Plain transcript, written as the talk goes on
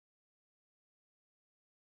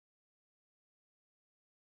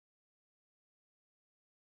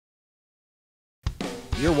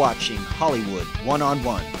You're watching Hollywood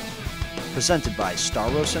One-on-One, presented by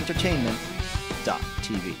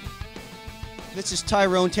StarWarsEntertainment.tv. This is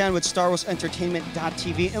Tyrone Tann with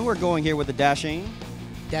StarWarsEntertainment.tv, and we're going here with the dashing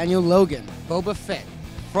Daniel Logan, Boba Fett.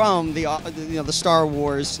 From the Star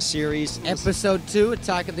Wars series. Episode 2,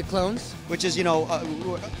 Attack of the Clones. Which is, come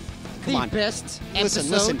on. Best episode.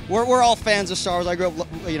 Listen. We're all fans of Star Wars. I grew up,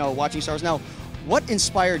 watching Star Wars. Now, what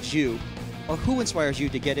inspired you, or who inspires you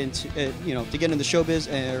to get into, to get into showbiz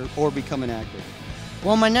or become an actor?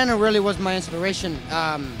 Well, my nana really was my inspiration.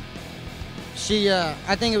 I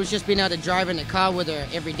think it was just being able to drive in the car with her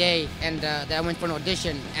every day, and that I went for an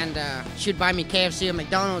audition, and she'd buy me KFC or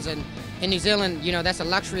McDonald's, and in New Zealand, that's a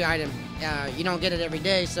luxury item. You don't get it every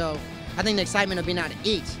day, so I think the excitement of being able to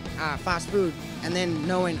eat fast food, and then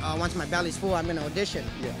knowing once my belly's full, I'm going to audition.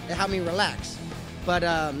 Yeah. It helped me relax. But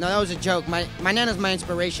no, that was a joke. My nana's my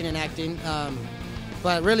inspiration in acting,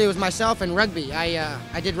 but really it was myself and rugby.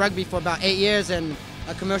 I did rugby for about 8 years, and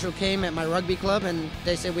a commercial came at my rugby club, and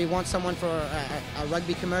they said, we want someone for a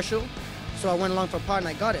rugby commercial. So I went along for a part, and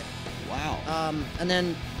I got it. Wow. And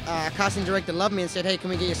then a casting director loved me and said, hey,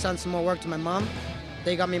 can we get your son some more work? To my mom.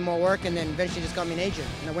 They got me more work, and then eventually just got me an agent,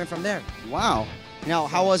 and I went from there. Wow. Now,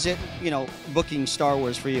 how was it, booking Star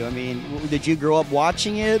Wars for you? I mean, did you grow up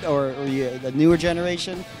watching it, or are you the newer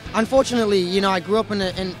generation? Unfortunately, I grew up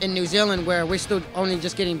in New Zealand, where we're still only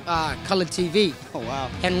just getting colored TV. Oh,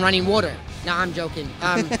 wow. And running water. No, I'm joking.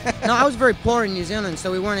 No, I was very poor in New Zealand,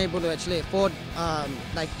 so we weren't able to actually afford,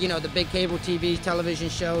 the big cable TV, television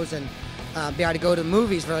shows, and be able to go to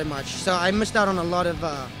movies very much. So I missed out on a lot of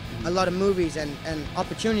movies and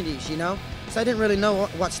opportunities, So I didn't really know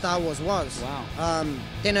what Star Wars was. Wow.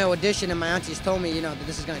 Then I auditioned, and my aunties told me, that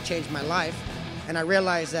this is going to change my life, and I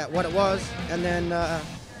realized that what it was. And then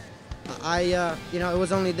it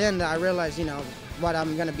was only then that I realized, what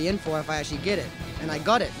I'm going to be in for if I actually get it, and I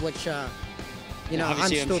got it, which I'm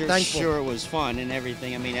still thankful. Sure, it was fun and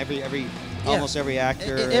everything. I mean, almost every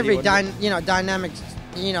actor, dynamic,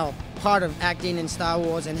 part of acting in Star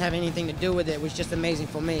Wars and having anything to do with it was just amazing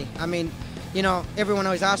for me. I mean, everyone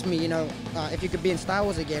always asks me, if you could be in Star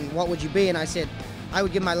Wars again, what would you be? And I said, I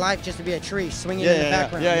would give my life just to be a tree swinging in the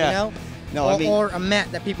background, No, or a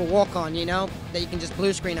mat that people walk on, that you can just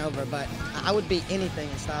blue screen over. But I would be anything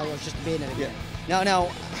in Star Wars just to be in it again. Now,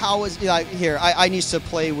 how is here? I used to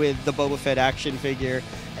play with the Boba Fett action figure.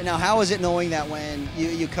 And now, how is it knowing that when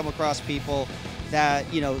you come across people that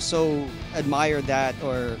so admire that,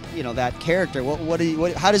 or that character?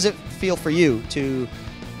 How does it feel for you to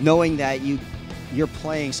knowing that you're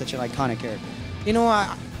playing such an iconic character?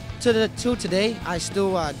 To today, I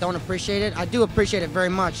still don't appreciate it. I do appreciate it very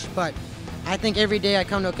much, but I think every day I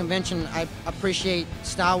come to a convention, I appreciate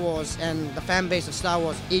Star Wars and the fan base of Star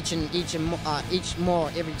Wars each more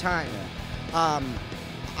every time. Yeah.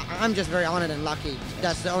 I'm just very honored and lucky.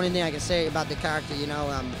 That's the only thing I can say about the character.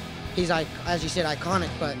 He's, as you said, iconic,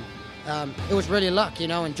 but it was really luck.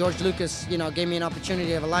 And George Lucas, gave me an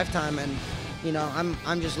opportunity of a lifetime, and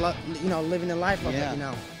I'm just living the life of it.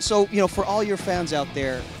 So for all your fans out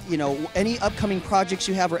there, any upcoming projects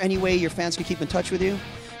you have, or any way your fans can keep in touch with you?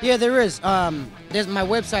 Yeah, there is. My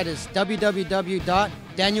website is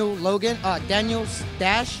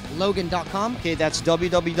www.daniel-logan.com. Okay, that's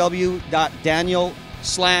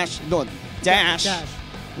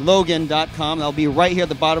www.daniel-logan.com. That'll be right here at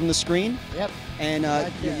the bottom of the screen. Yep. And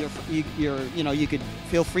you could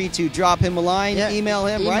feel free to drop him a line, email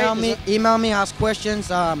him, Email me, ask questions.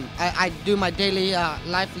 I do my daily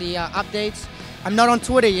lively updates. I'm not on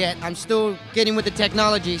Twitter yet. I'm still getting with the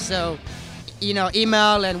technology, so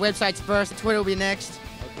email and websites first. Twitter will be next.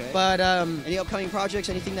 Okay. But any upcoming projects?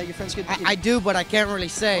 Anything that your friends could? I do, but I can't really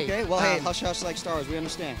say. Okay. Well, hey, hush hush like stars. We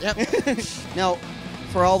understand. Yep. Now,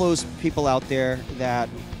 for all those people out there that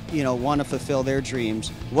want to fulfill their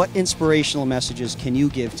dreams, what inspirational messages can you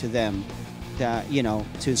give to them that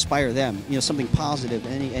to inspire them? Something positive.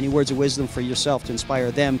 Any words of wisdom for yourself to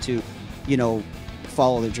inspire them to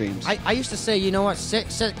follow their dreams? I used to say,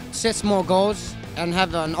 set small goals and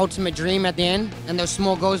have an ultimate dream at the end, and those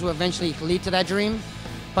small goals will eventually lead to that dream.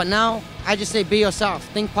 But now I just say, be yourself,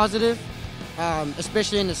 think positive,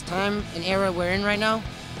 especially in this time and era we're in right now.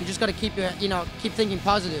 You just got to keep thinking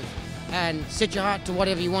positive and set your heart to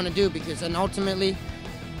whatever you want to do, because ultimately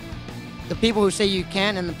the people who say you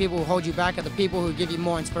can't and the people who hold you back are the people who give you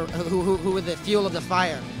more who are the fuel of the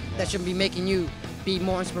fire that should be making you be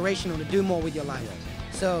more inspirational to do more with your life.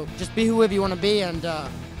 So just be whoever you want to be, and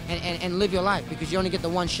live your life, because you only get the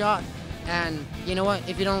one shot. And you know what?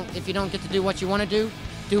 If you don't get to do what you want to do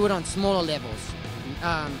it on smaller levels.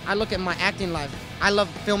 I look at my acting life. I love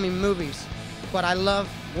filming movies, but I love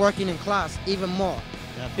working in class even more.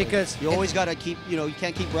 because you always got to keep, you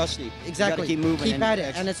can't keep rusty. Exactly. You got to keep moving. Keep at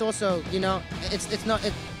it. And it's also, it's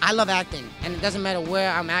not. I love acting, and it doesn't matter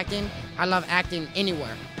where I'm acting. I love acting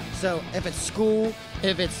anywhere. So if it's school,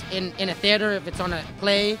 if it's in a theater, if it's on a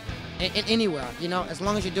play, anywhere, as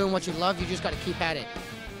long as you're doing what you love, you just got to keep at it.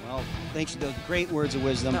 Well, thanks for those great words of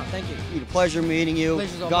wisdom. No, thank you. It's a pleasure meeting you.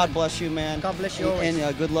 Pleasure's all God mine. bless you, man. God bless you always.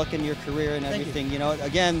 And good luck in your career and Thank everything.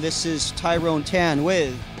 Again, this is Tyrone Tann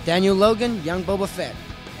with Daniel Logan, young Boba Fett.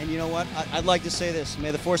 And you know what? I'd like to say this.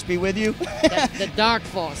 May the force be with you. The dark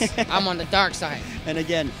force. I'm on the dark side. And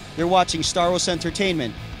again, you're watching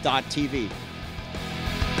StarWarsEntertainment.tv.